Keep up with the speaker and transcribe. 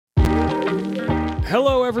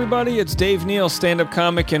Hello, everybody. It's Dave Neal, stand-up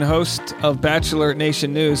comic and host of Bachelor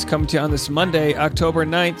Nation News, coming to you on this Monday, October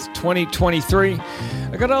 9th, 2023.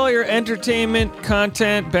 I got all your entertainment,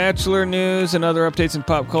 content, Bachelor news, and other updates in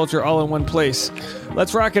pop culture all in one place.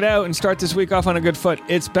 Let's rock it out and start this week off on a good foot.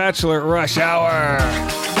 It's Bachelor Rush Hour.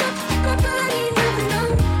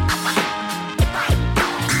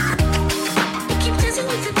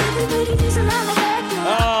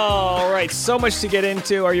 So much to get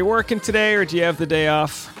into. Are you working today or do you have the day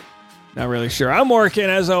off? Not really sure. I'm working,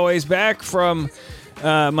 as always, back from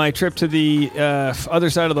my trip to the other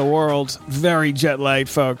side of the world. Very jet lagged,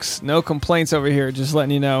 folks. No complaints over here, just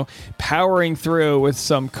letting you know. Powering through with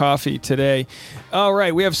some coffee today. All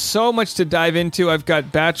right, we have so much to dive into. I've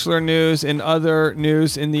got Bachelor news and other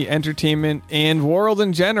news in the entertainment and world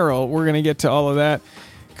in general. We're going to get to all of that.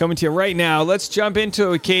 Coming to you right now. Let's jump into it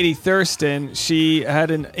with Katie Thurston. She had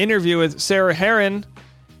an interview with Sarah Heron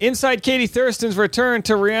inside Katie Thurston's return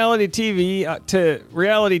to reality TV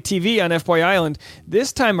on FBOY Island.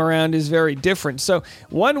 This time around is very different. So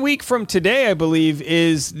 1 week from today, I believe,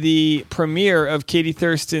 is the premiere of Katie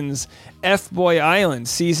Thurston's FBOY Island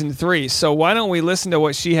Season 3. So why don't we listen to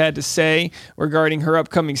what she had to say regarding her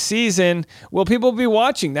upcoming season? Will people be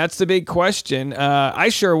watching? That's the big question. I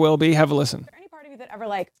sure will be. Have a listen. That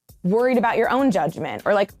ever worried about your own judgment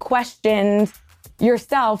or questioned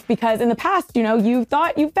yourself because in the past, you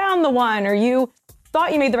thought you found the one or you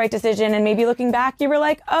thought you made the right decision, and maybe looking back, you were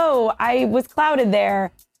like, oh, I was clouded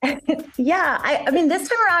there. Yeah, I mean, this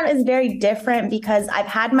time around is very different because I've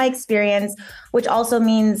had my experience, which also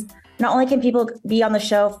means not only can people be on the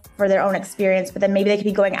show for their own experience, but then maybe they could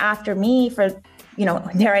be going after me for,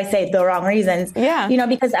 dare I say, the wrong reasons. Yeah.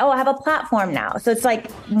 Because, I have a platform now. So it's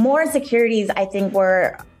more insecurities, I think,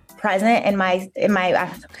 were present in my,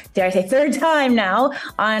 dare I say, third time now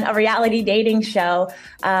on a reality dating show,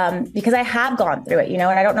 because I have gone through it, and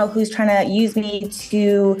I don't know who's trying to use me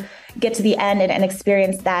to get to the end and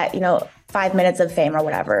experience that, 5 minutes of fame or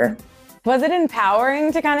whatever. Was it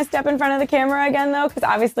empowering to kind of step in front of the camera again, though? Because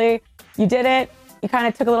obviously you did it. You kind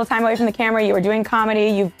of took a little time away from the camera. You were doing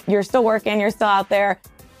comedy. You're still working. You're still out there.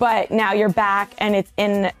 But now you're back, and it's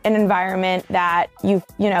in an environment that you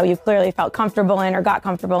clearly felt comfortable in or got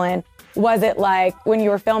comfortable in. Was it when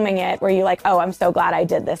you were filming it, were you oh, I'm so glad I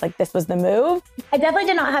did this? This was the move? I definitely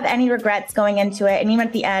did not have any regrets going into it. And even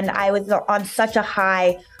at the end, I was on such a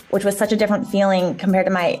high, which was such a different feeling compared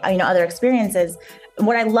to my other experiences.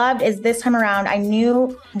 What I loved is this time around, I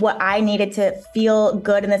knew what I needed to feel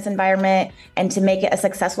good in this environment and to make it a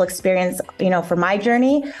successful experience, for my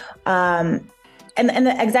journey. And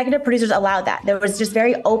the executive producers allowed that. There was just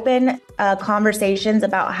very open conversations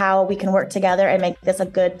about how we can work together and make this a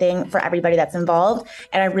good thing for everybody that's involved.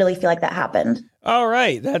 And I really feel like that happened. All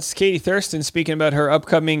right, that's Katie Thurston speaking about her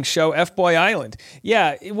upcoming show, FBOY Island.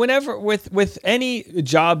 Yeah, whenever with any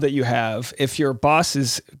job that you have, if your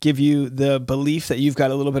bosses give you the belief that you've got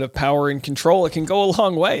a little bit of power and control, it can go a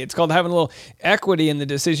long way. It's called having a little equity in the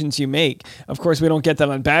decisions you make. Of course, we don't get that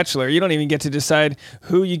on Bachelor. You don't even get to decide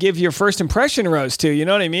who you give your first impression rose to, you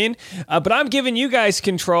know what I mean? But I'm giving you guys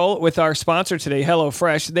control with our sponsor today,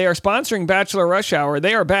 HelloFresh. They are sponsoring Bachelor Rush Hour.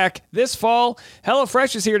 They are back this fall.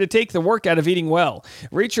 HelloFresh is here to take the work out of eating well.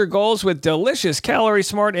 Reach your goals with delicious calorie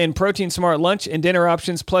smart and protein smart lunch and dinner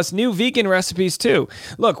options, plus new vegan recipes too.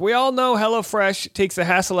 Look, we all know HelloFresh takes the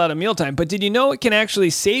hassle out of mealtime, but did you know it can actually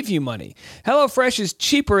save you money? HelloFresh is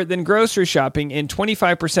cheaper than grocery shopping and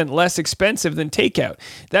 25% less expensive than takeout.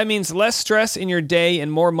 That means less stress in your day and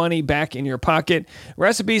more money back in your pocket.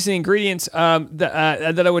 Recipes and ingredients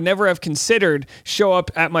that I would never have considered show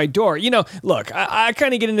up at my door. Look, I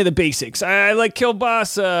kind of get into the basics. I like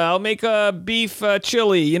kielbasa. I'll make a beef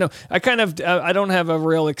chili. I don't have a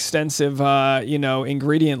real extensive,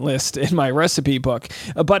 ingredient list in my recipe book.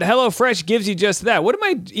 But HelloFresh gives you just that. What am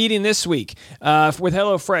I eating this week with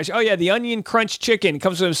HelloFresh? Oh, yeah, the onion crunch chicken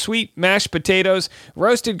comes with sweet mashed potatoes,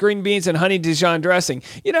 roasted green beans, and honey Dijon dressing.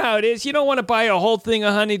 You know how it is. You don't want to buy a whole thing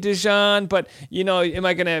of honey Dijon, but, am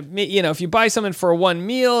I going to, if you buy something for one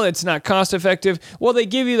meal, it's not cost effective. Well, they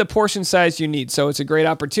give you the portion size you need, so it's a great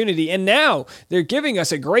opportunity. And now they're giving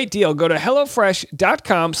us a great deal. Go to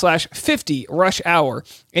HelloFresh.com/50rushhour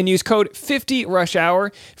and use code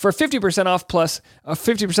 50rushhour for 50% off plus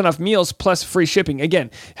 50% off meals plus free shipping.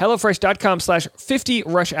 Again,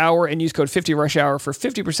 HelloFresh.com/50rushhour and use code 50rushhour for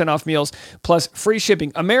 50% off meals plus free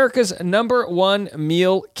shipping. America's #1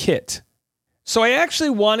 meal kit. So I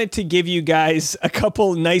actually wanted to give you guys a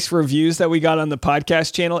couple nice reviews that we got on the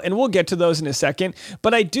podcast channel, and we'll get to those in a second.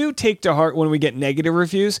 But I do take to heart when we get negative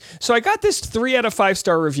reviews. So I got this 3 out of 5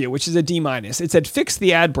 star review, which is a D-. It said, "Fix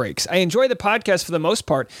the ad breaks. I enjoy the podcast for the most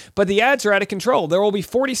part, but the ads are out of control. There will be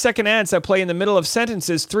 40-second ads that play in the middle of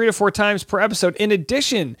sentences 3 to 4 times per episode, in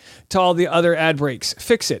addition to all the other ad breaks.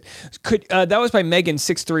 Fix it." That was by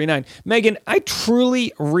Megan639. Megan, I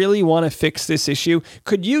truly, really want to fix this issue.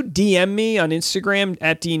 Could you DM me on Instagram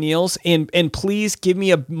at dneils and please give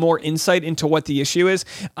me a more insight into what the issue is?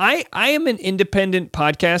 I am an independent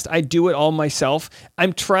podcast. I do it all myself.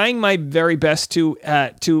 I'm trying my very best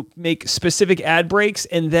to make specific ad breaks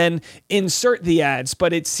and then insert the ads,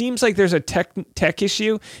 but it seems like there's a tech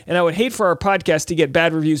issue, and I would hate for our podcast to get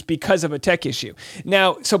bad reviews because of a tech issue.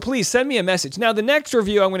 Now, so please send me a message. Now, the next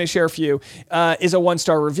review I'm going to share for you is a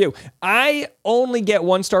 1-star review. I only get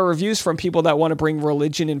 1-star reviews from people that want to bring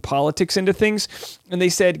religion and politics into things, and they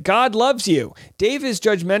said, "God loves you. Dave is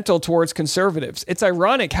judgmental towards conservatives. It's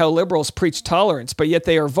ironic how liberals preach tolerance, but yet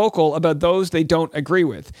they are vocal about those they don't agree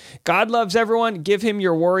with. God loves everyone. Give him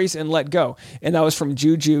your worries and let go." And that was from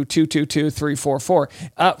Juju222344.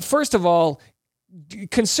 First of all,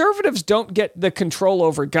 conservatives don't get the control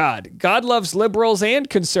over God. God loves liberals and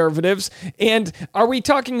conservatives. And are we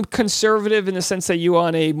talking conservative in the sense that you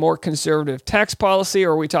want a more conservative tax policy,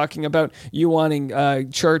 or are we talking about you wanting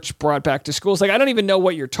church brought back to schools? Like, I don't even know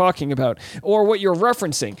what you're talking about or what you're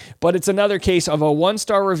referencing, but it's another case of a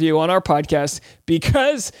 1-star review on our podcast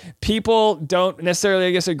because people don't necessarily,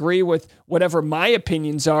 I guess, agree with whatever my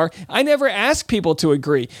opinions are. I never ask people to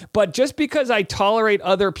agree, but just because I tolerate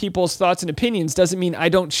other people's thoughts and opinions doesn't mean I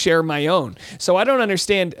don't share my own. So I don't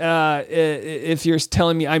understand if you're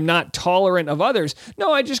telling me I'm not tolerant of others.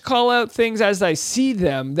 No, I just call out things as I see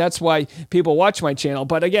them. That's why people watch my channel.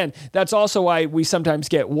 But again, that's also why we sometimes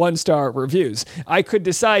get 1-star reviews. I could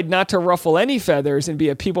decide not to ruffle any feathers and be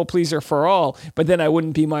a people pleaser for all, but then I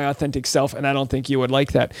wouldn't be my authentic self, and I don't think you would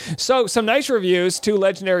like that. So some nice reviews, 2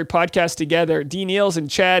 legendary podcasts together, D. Niels and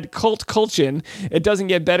Chad Kulchin. It doesn't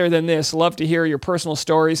get better than this. Love to hear your personal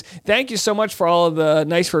stories. Thank you so much for all of the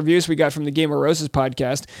nice reviews we got from the Game of Roses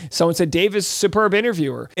podcast. Someone said, "Dave is a superb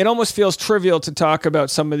interviewer. It almost feels trivial to talk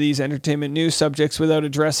about some of these entertainment news subjects without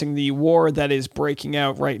addressing the war that is breaking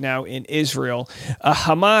out right now in Israel. A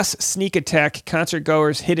Hamas sneak attack, concert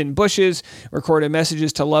goers hid in bushes, recorded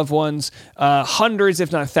messages to loved ones. Hundreds,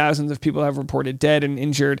 if not thousands, of people have reported dead and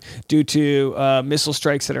injured due to missile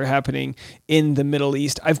strikes that are happening in the Middle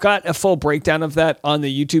East." I've got a full breakdown of that on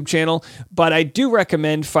the YouTube channel, but I do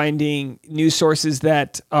recommend finding news sources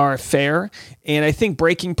that are fair. And I think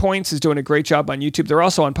Breaking Points is doing a great job on YouTube. They're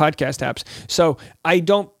also on podcast apps. So I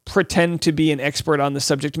don't pretend to be an expert on the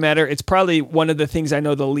subject matter. It's probably one of the things I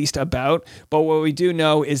know the least about. But what we do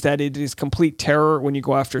know is that it is complete terror when you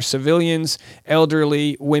go after civilians,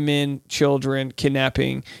 elderly, women, children,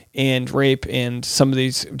 kidnapping, and rape, and some of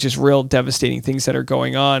these just real devastating things that are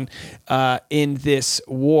going on in this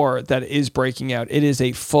war that is breaking out. It is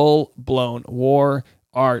a full-blown war.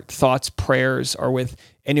 Our thoughts, prayers are with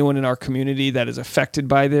anyone in our community that is affected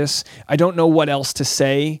by this. I don't know what else to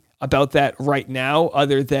say about that right now,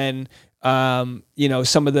 other than, some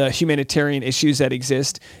of the humanitarian issues that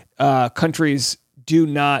exist. Countries do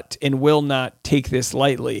not and will not take this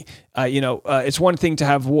lightly. It's one thing to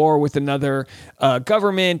have war with another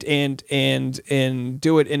government and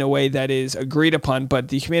do it in a way that is agreed upon, but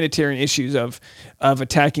the humanitarian issues of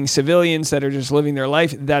attacking civilians that are just living their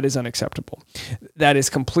life, that is unacceptable. That is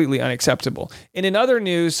completely unacceptable. And in other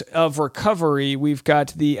news of recovery, we've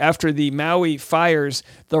got after the Maui fires,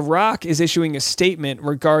 The Rock is issuing a statement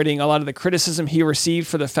regarding a lot of the criticism he received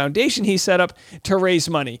for the foundation he set up to raise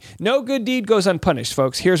money. No good deed goes unpunished,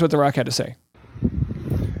 folks. Here's what The Rock had to say.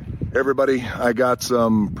 Hey everybody, I got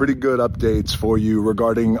some pretty good updates for you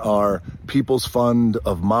regarding our People's Fund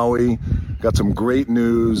of Maui. Got some great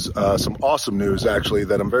news, some awesome news actually,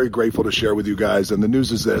 that I'm very grateful to share with you guys. And the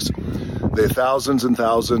news is this: the thousands and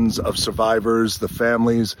thousands of survivors, the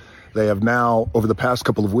families, they have now, over the past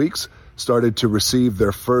couple of weeks, started to receive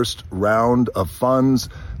their first round of funds.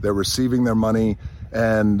 They're receiving their money.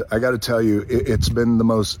 And I got to tell you, it's been the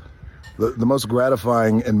most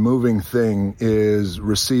gratifying and moving thing is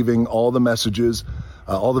receiving all the messages,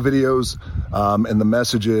 all the videos, and the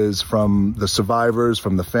messages from the survivors,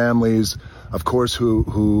 from the families, of course,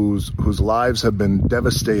 whose lives have been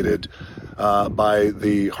devastated by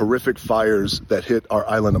the horrific fires that hit our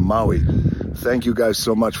island of Maui. Thank you guys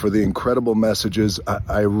so much for the incredible messages.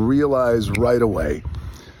 I realized right away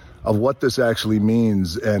of what this actually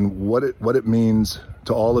means and what it means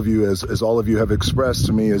to all of you, as all of you have expressed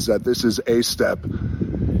to me, is that this is a step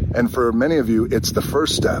And for many of you, it's the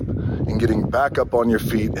first step in getting back up on your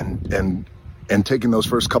feet and taking those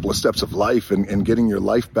first couple of steps of life and getting your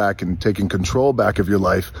life back and taking control back of your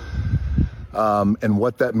life, and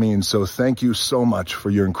what that means. So thank you so much for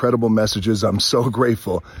your incredible messages. I'm so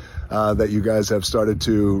grateful that you guys have started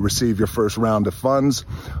to receive your first round of funds.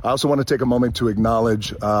 I also want to take a moment to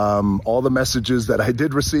acknowledge all the messages that I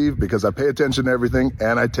did receive, because I pay attention to everything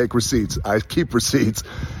and I take receipts. I keep receipts.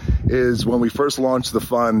 Is when we first launched the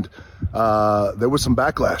fund, there was some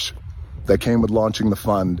backlash that came with launching the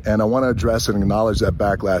fund. And I want to address and acknowledge that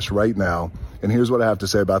backlash right now. And here's what I have to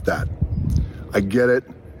say about that. I get it,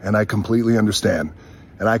 and I completely understand.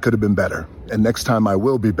 And I could have been better. And next time I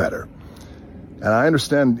will be better. And I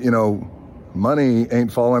understand, money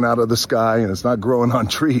ain't falling out of the sky and it's not growing on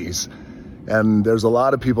trees. And there's a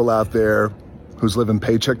lot of people out there who's living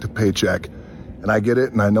paycheck to paycheck. And I get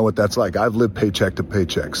it, and I know what that's like. I've lived paycheck to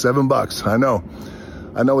paycheck. $7,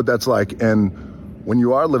 I know what that's like. And when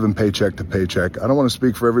you are living paycheck to paycheck, I don't want to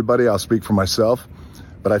speak for everybody, I'll speak for myself,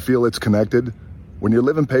 but I feel it's connected. When you're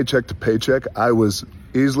living paycheck to paycheck, I was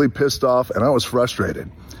easily pissed off and I was frustrated.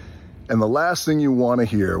 And the last thing you want to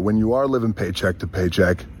hear when you are living paycheck to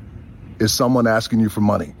paycheck is someone asking you for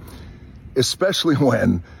money, especially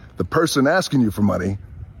when the person asking you for money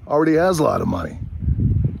already has a lot of money.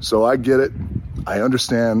 So I get it. I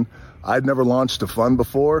understand. I'd never launched a fund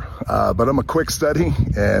before, but I'm a quick study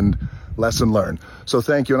and lesson learned. So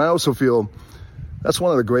thank you. And I also feel that's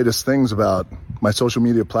one of the greatest things about my social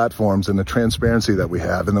media platforms and the transparency that we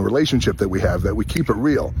have and the relationship that we have, that we keep it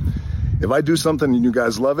real. If I do something and you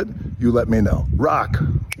guys love it, you let me know. Rock,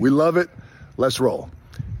 we love it. Let's roll.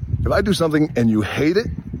 If I do something and you hate it,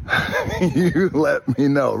 you let me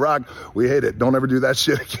know. Rock, we hate it. Don't ever do that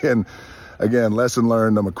shit again. Again, lesson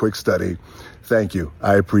learned. I'm a quick study. Thank you.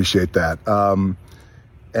 I appreciate that.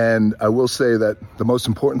 And I will say that the most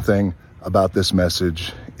important thing about this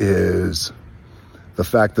message is the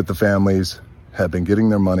fact that the families have been getting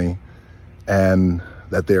their money and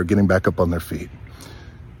that they are getting back up on their feet.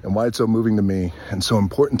 And why it's so moving to me and so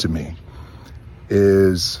important to me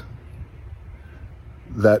is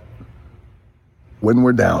that when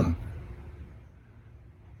we're down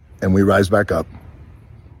and we rise back up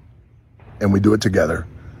and we do it together,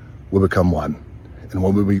 we'll become one. And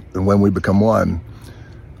when we become one,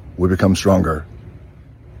 we become stronger.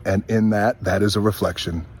 And in that is a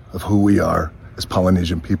reflection of who we are as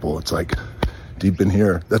Polynesian people. It's like deep in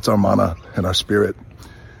here, that's our mana and our spirit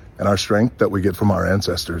and our strength that we get from our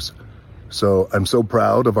ancestors. So I'm so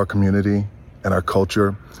proud of our community and our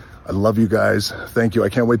culture. I love you guys. Thank you. I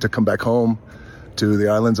can't wait to come back home to the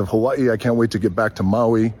islands of Hawaii. I can't wait to get back to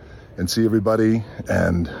Maui and see everybody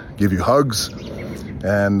and give you hugs.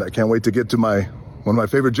 And I can't wait to get to one of my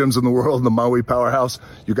favorite gyms in the world, the Maui Powerhouse.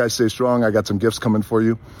 You guys stay strong. I got some gifts coming for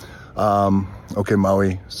you. Okay,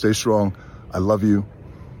 Maui, stay strong. I love you.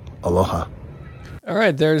 Aloha. All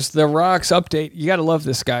right, there's The Rock's update. You got to love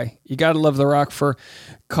this guy. You got to love The Rock for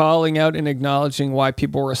calling out and acknowledging why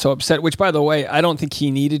people were so upset, which, by the way, I don't think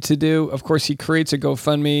he needed to do. Of course, he creates a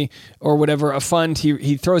GoFundMe or whatever, a fund.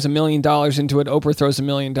 He throws $1 million into it. Oprah throws $1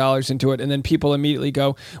 million into it. And then people immediately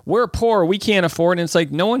go, we're poor. We can't afford. And it's like,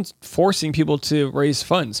 no one's forcing people to raise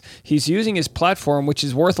funds. He's using his platform, which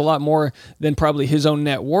is worth a lot more than probably his own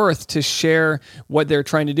net worth, to share what they're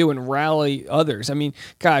trying to do and rally others. I mean,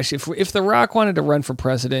 gosh, if The Rock wanted to run for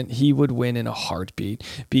president, he would win in a heartbeat,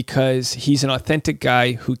 because he's an authentic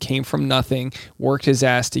guy who came from nothing, worked his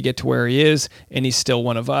ass to get to where he is, and he's still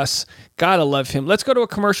one of us. Gotta love him. Let's go to a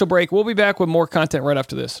commercial break. We'll be back with more content right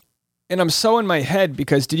after this. And I'm so in my head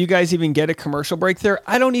because did you guys even get a commercial break there?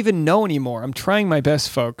 I don't even know anymore. I'm trying my best,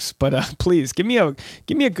 folks. But please give me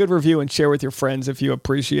a good review and share with your friends if you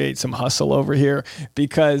appreciate some hustle over here,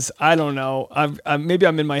 because I don't know. Maybe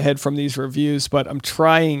I'm in my head from these reviews, but I'm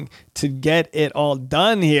trying to get it all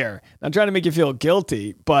done here. I'm trying to make you feel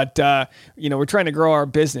guilty, but we're trying to grow our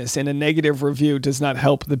business, and a negative review does not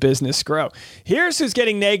help the business grow. Here's who's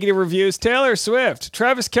getting negative reviews: Taylor Swift.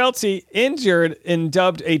 Travis Kelce injured and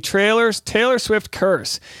dubbed a Taylor Swift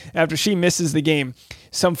curse after she misses the game.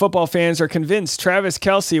 Some football fans are convinced Travis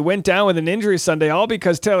Kelce went down with an injury Sunday, all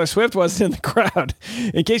because Taylor Swift wasn't in the crowd.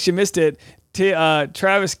 In case you missed it,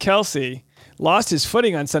 Travis Kelce lost his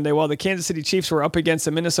footing on Sunday while the Kansas City Chiefs were up against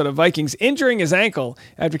the Minnesota Vikings, injuring his ankle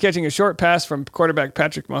after catching a short pass from quarterback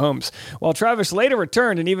Patrick Mahomes. While Travis later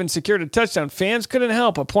returned and even secured a touchdown, fans couldn't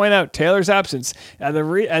help but point out Taylor's absence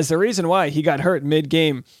as the reason why he got hurt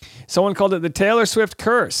mid-game. Someone called it the Taylor Swift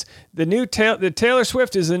curse. The Taylor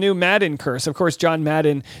Swift is the new Madden curse. Of course, John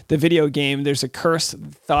Madden, the video game, there's a curse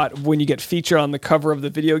thought when you get featured on the cover of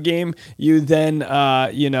the video game, you then,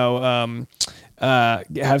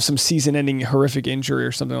 have some season-ending horrific injury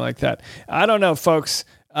or something like that. I don't know, folks.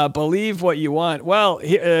 Believe what you want. Well,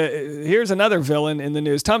 here's another villain in the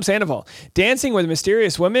news. Tom Sandoval dancing with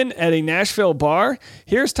mysterious women at a Nashville bar.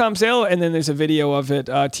 Here's Tom Sandoval, and then there's a video of it.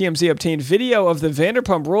 TMZ obtained video of the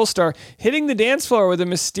Vanderpump Rules star hitting the dance floor with a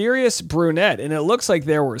mysterious brunette, and it looks like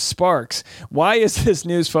there were sparks. Why is this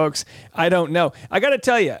news, folks? I don't know. I got to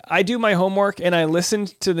tell you, I do my homework, and I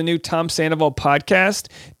listened to the new Tom Sandoval podcast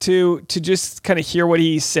to just kind of hear what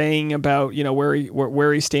he's saying about, you know,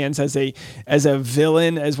 where he stands as a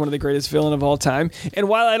villain, as one of the greatest villain of all time. And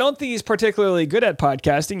while I don't think he's particularly good at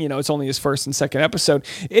podcasting, you know, it's only his first and second episode,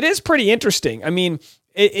 it is pretty interesting. I mean,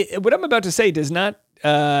 what I'm about to say does not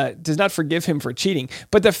forgive him for cheating.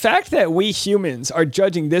 But the fact that we humans are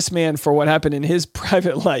judging this man for what happened in his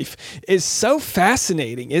private life is so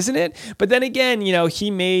fascinating, isn't it? But then again, you know,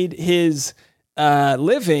 he made his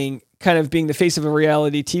living kind of being the face of a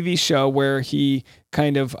reality TV show where he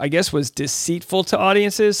kind of, I guess, was deceitful to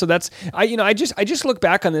audiences. So that's, I just look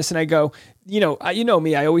back on this and I go, you know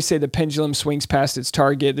me, I always say the pendulum swings past its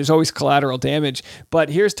target. There's always collateral damage. But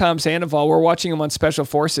here's Tom Sandoval. We're watching him on Special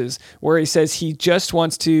Forces, where he says he just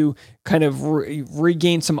wants to kind of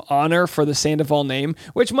regain some honor for the Sandoval name,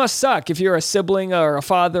 which must suck if you're a sibling or a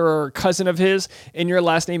father or a cousin of his and your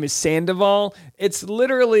last name is Sandoval. It's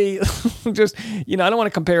literally just, I don't want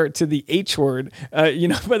to compare it to the H word,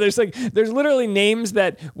 but there's literally names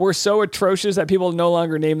that were so atrocious that people no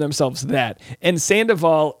longer name themselves that. And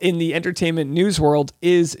Sandoval in the entertainment news world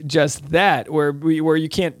is just that, where you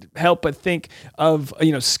can't help but think of,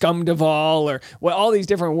 Scumdeval or all these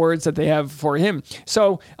different words that they have for him.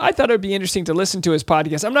 So I thought it would be interesting to listen to his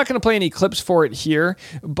podcast. I'm not going to play any clips for it here,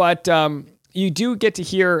 but you do get to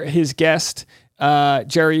hear his guest,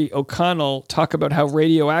 Jerry O'Connell, talk about how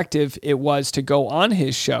radioactive it was to go on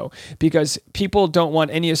his show, because people don't want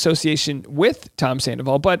any association with Tom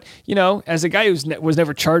Sandoval. But, as a guy who was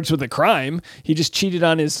never charged with a crime, he just cheated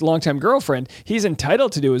on his longtime girlfriend. He's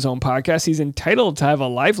entitled to do his own podcast. He's entitled to have a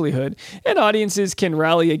livelihood, and audiences can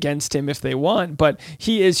rally against him if they want, but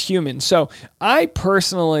he is human. So I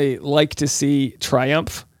personally like to see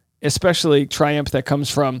triumph, especially triumph that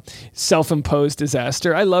comes from self-imposed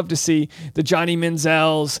disaster. I love to see the Johnny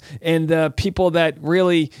Manziels and the people that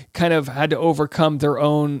really kind of had to overcome their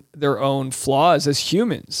own flaws as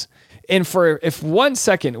humans. And if 1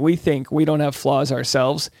 second we think we don't have flaws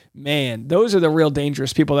ourselves, man, those are the real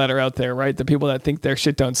dangerous people that are out there, right? The people that think their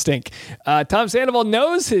shit don't stink. Tom Sandoval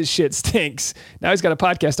knows his shit stinks. Now he's got a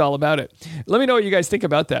podcast all about it. Let me know what you guys think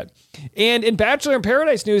about that. And in Bachelor in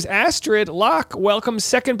Paradise news, Astrid Locke welcomes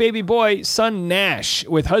second baby boy, son Nash,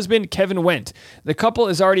 with husband Kevin Wendt. The couple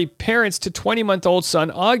is already parents to 20-month-old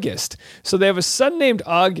son August. So they have a son named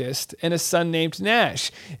August and a son named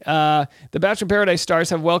Nash. The Bachelor in Paradise stars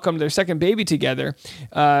have welcomed their second baby together.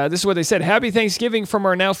 This is what they said. Happy Thanksgiving from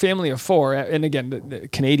our now family of four. And again, the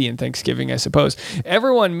Canadian Thanksgiving, I suppose.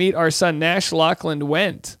 Everyone meet our son Nash Lachlan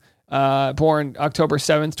Wendt. Born October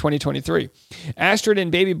 7th, 2023. Astrid and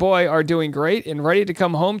baby boy are doing great and ready to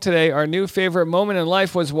come home today. Our new favorite moment in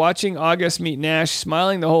life was watching August meet Nash,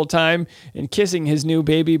 smiling the whole time and kissing his new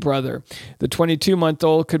baby brother. The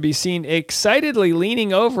 22-month-old could be seen excitedly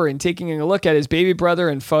leaning over and taking a look at his baby brother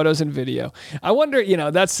in photos and video. I wonder,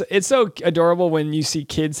 it's so adorable when you see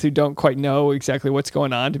kids who don't quite know exactly what's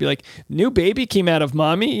going on to be like, new baby came out of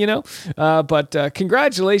mommy, but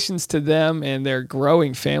congratulations to them and their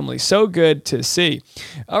growing family. So good to see.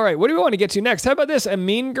 All right, what do we want to get to next? How about this? A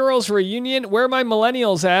Mean Girls reunion. Where are my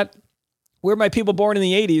millennials at? Where are my people born in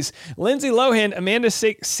the 80s? Lindsay Lohan, Amanda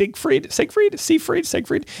Seyfried,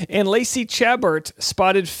 and Lacey Chabert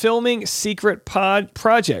spotted filming Secret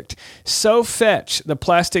Project. So fetch, the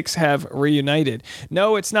Plastics have reunited.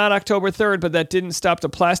 No, it's not October 3rd, but that didn't stop the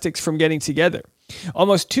Plastics from getting together.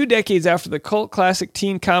 Almost 2 decades after the cult classic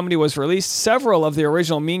teen comedy was released, several of the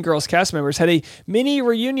original Mean Girls cast members had a mini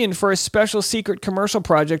reunion for a special secret commercial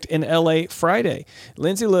project in LA Friday.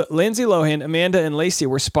 Lindsay Lohan, Amanda, and Lacey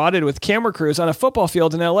were spotted with camera crews on a football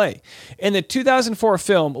field in LA. In the 2004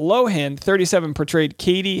 film, Lohan, 37, portrayed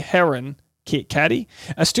Katie Heron,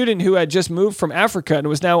 a student who had just moved from Africa and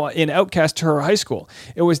was now an outcast to her high school.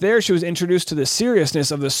 It was there she was introduced to the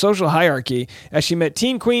seriousness of the social hierarchy as she met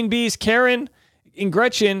teen queen bees Karen, in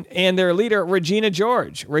Gretchen and their leader, Regina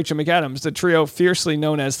George, Rachel McAdams, the trio fiercely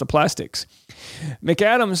known as the Plastics.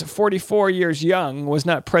 McAdams, 44 years young, was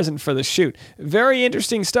not present for the shoot. Very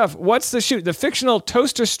interesting stuff. What's the shoot? The fictional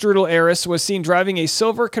toaster strudel heiress was seen driving a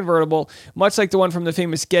silver convertible, much like the one from the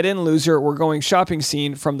famous Get In Loser, We're Going Shopping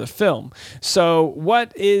scene from the film. So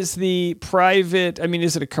what is the private,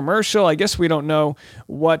 is it a commercial? I guess we don't know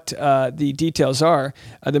what the details are.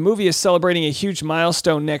 The movie is celebrating a huge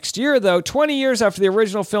milestone next year, though. 20 years after the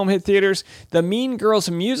original film hit theaters, the Mean Girls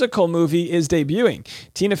musical movie is debuting.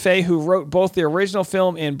 Tina Fey, who wrote both the original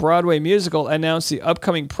film and Broadway musical, announced the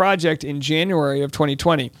upcoming project in January of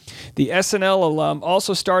 2020. The SNL alum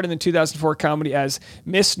also starred in the 2004 comedy as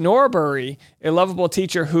Miss Norbury, a lovable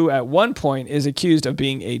teacher who at one point is accused of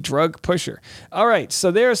being a drug pusher. All right,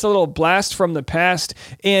 so there's a little blast from the past.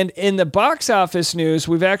 And in the box office news,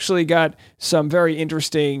 we've actually got some very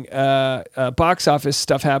interesting box office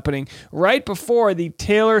stuff happening right before the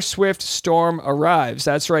Taylor Swift storm arrives.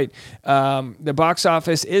 That's right. The box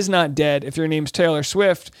office is not dead. If your name's Taylor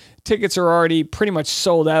Swift, tickets are already pretty much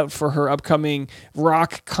sold out for her upcoming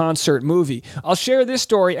rock concert movie. I'll share this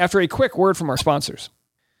story after a quick word from our sponsors.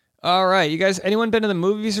 All right, you guys, anyone been to the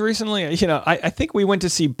movies recently? I think we went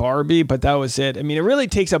to see Barbie, but that was it. It really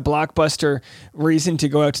takes a blockbuster reason to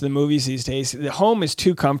go out to the movies these days. The home is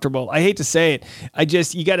too comfortable. I hate to say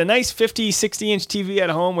it. You got a nice 50, 60-inch TV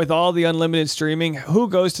at home with all the unlimited streaming. Who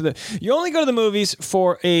goes to you only go to the movies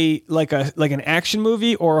for like an action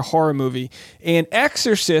movie or a horror movie. And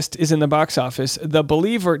Exorcist is in the box office. The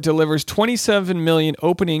Believer delivers $27 million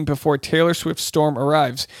opening before Taylor Swift's storm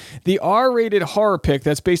arrives. The R-rated horror pick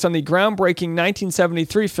that's based on the groundbreaking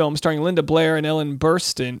 1973 film starring Linda Blair and Ellen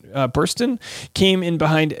Burstyn came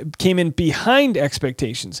in behind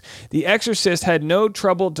expectations. The Exorcist had no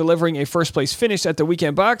trouble delivering a first-place finish at the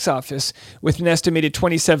weekend box office with an estimated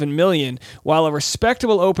 $27 million. While a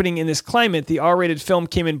respectable opening in this climate, the R-rated film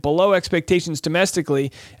came in below expectations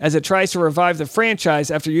domestically as it tries to revive the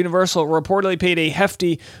franchise after Universal reportedly paid a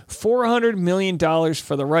hefty $400 million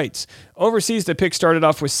for the rights. Overseas, the pick started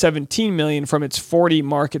off with $17 million from its 40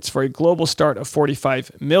 markets for a global start of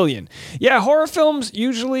 $45 million. Yeah, horror films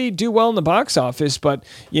usually do well in the box office, but,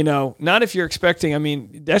 not if you're expecting,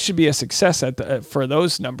 that should be a success for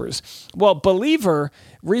those numbers. Well, Believer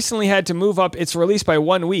recently had to move up its release by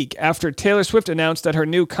 1 week after Taylor Swift announced that her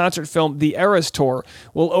new concert film, The Eras Tour,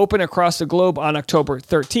 will open across the globe on October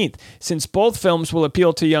 13th, since both films will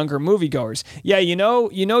appeal to younger moviegoers. Yeah,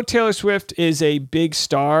 Taylor Swift is a big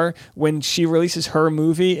star when she releases her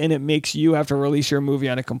movie, and it makes you have to release your movie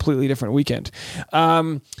on a completely different weekend.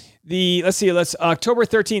 Let's October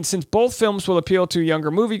 13th, since both films will appeal to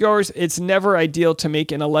younger moviegoers, it's never ideal to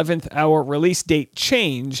make an 11th hour release date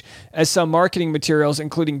change, as some marketing materials,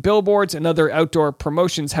 including billboards and other outdoor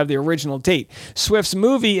promotions, have the original date. Swift's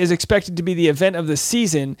movie is expected to be the event of the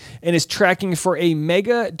season and is tracking for a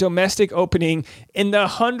mega domestic opening in the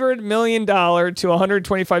 $100 million to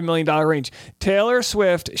 $125 million range. Taylor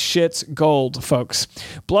Swift shits gold, folks.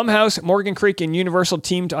 Blumhouse, Morgan Creek, and Universal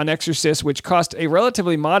teamed on Exorcist, which cost a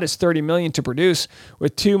relatively modest $30 million to produce,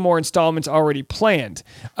 with 2 more installments already planned.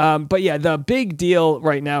 But yeah, the big deal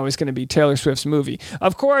right now is going to be Taylor Swift's movie.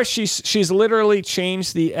 Of course, she's literally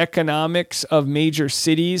changed the economics of major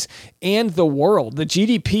cities and the world. The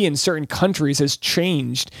GDP in certain countries has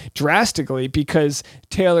changed drastically because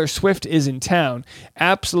Taylor Swift is in town.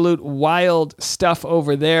 Absolute wild stuff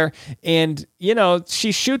over there. And,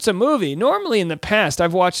 she shoots a movie. Normally in the past,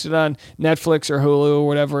 I've watched it on Netflix or Hulu or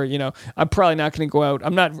whatever, I'm probably not going to go out.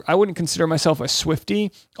 I wouldn't consider myself a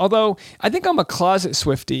Swiftie, although I think I'm a closet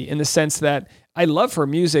Swiftie in the sense that I love her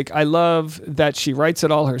music. I love that she writes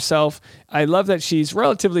it all herself. I love that she's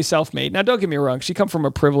relatively self-made. Now, don't get me wrong. She come from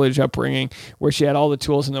a privileged upbringing where she had all the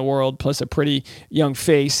tools in the world, plus a pretty young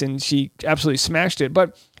face, and she absolutely smashed it.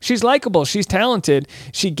 But she's likable. She's talented.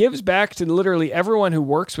 She gives back to literally everyone who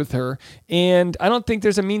works with her. And I don't think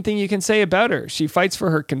there's a mean thing you can say about her. She fights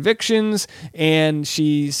for her convictions, and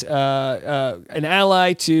she's an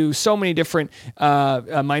ally to so many different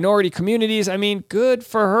minority communities. Good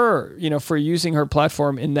for her, for using her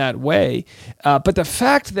platform in that way. But the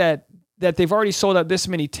fact that they've already sold out this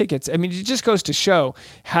many tickets, it just goes to show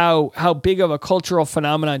how big of a cultural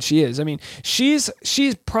phenomenon she is.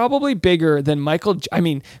 She's probably bigger than Michael.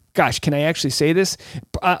 Gosh, can I actually say this?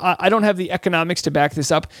 I don't have the economics to back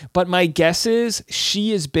this up, but my guess is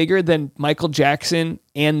she is bigger than Michael Jackson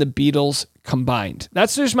and the Beatles combined.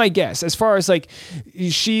 That's just my guess. As far as like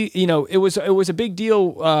it was a big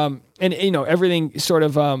deal. And everything sort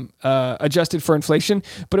of adjusted for inflation,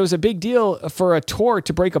 but it was a big deal for a tour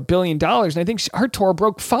to break $1 billion. And I think her tour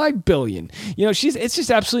broke $5 billion. It's just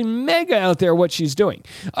absolutely mega out there what she's doing.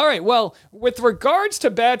 All right. Well, with regards to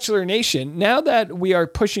Bachelor Nation, now that we are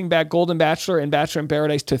pushing back Golden Bachelor and Bachelor in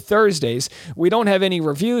Paradise to Thursdays, we don't have any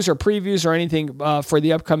reviews or previews or anything for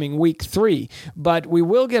the upcoming week 3, but we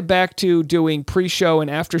will get back to doing pre-show and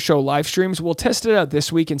after-show live streams. We'll test it out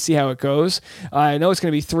this week and see how it goes. I know it's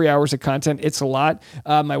going to be 3 hours of content. It's a lot.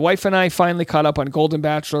 My wife and I finally caught up on Golden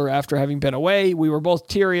Bachelor after having been away. We were both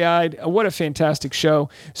teary-eyed. What a fantastic show.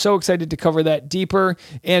 So excited to cover that deeper.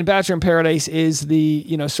 And Bachelor in Paradise is the,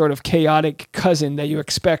 sort of chaotic cousin that you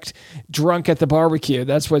expect drunk at the barbecue.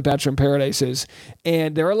 That's what Bachelor in Paradise is.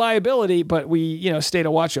 And they're a liability, but we, stay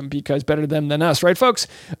to watch them because better them than us. Right, folks?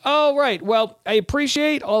 All right. Well, I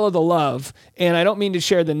appreciate all of the love, and I don't mean to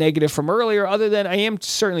share the negative from earlier, other than I am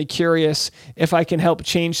certainly curious if I can help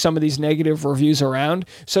change some of these negative reviews around.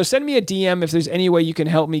 So send me a DM if there's any way you can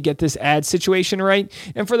help me get this ad situation right.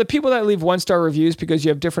 And for the people that leave 1-star reviews because you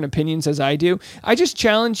have different opinions as I do, I just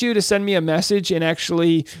challenge you to send me a message and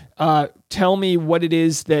actually tell me what it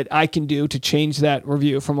is that I can do to change that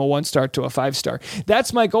review from a 1-star to a 5-star.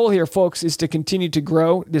 That's my goal here, folks, is to continue to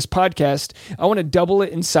grow this podcast. I want to double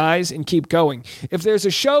it in size and keep going. If there's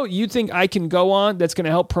a show you think I can go on that's going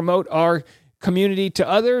to help promote our community to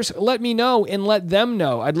others, let me know and let them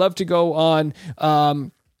know. I'd love to go on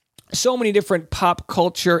so many different pop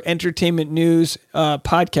culture, entertainment news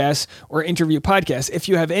podcasts or interview podcasts. If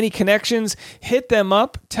you have any connections, hit them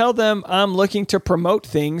up. Tell them I'm looking to promote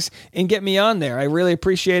things and get me on there. I really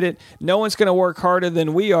appreciate it. No one's going to work harder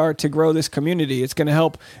than we are to grow this community. It's going to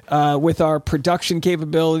help with our production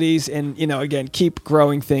capabilities and, again, keep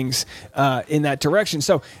growing things in that direction.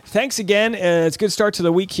 So thanks again. It's a good start to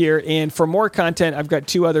the week here. And for more content, I've got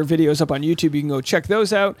 2 other videos up on YouTube. You can go check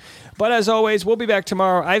those out. But as always, we'll be back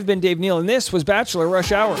tomorrow. I've been Dave Neal, and this was Bachelor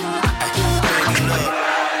Rush Hour.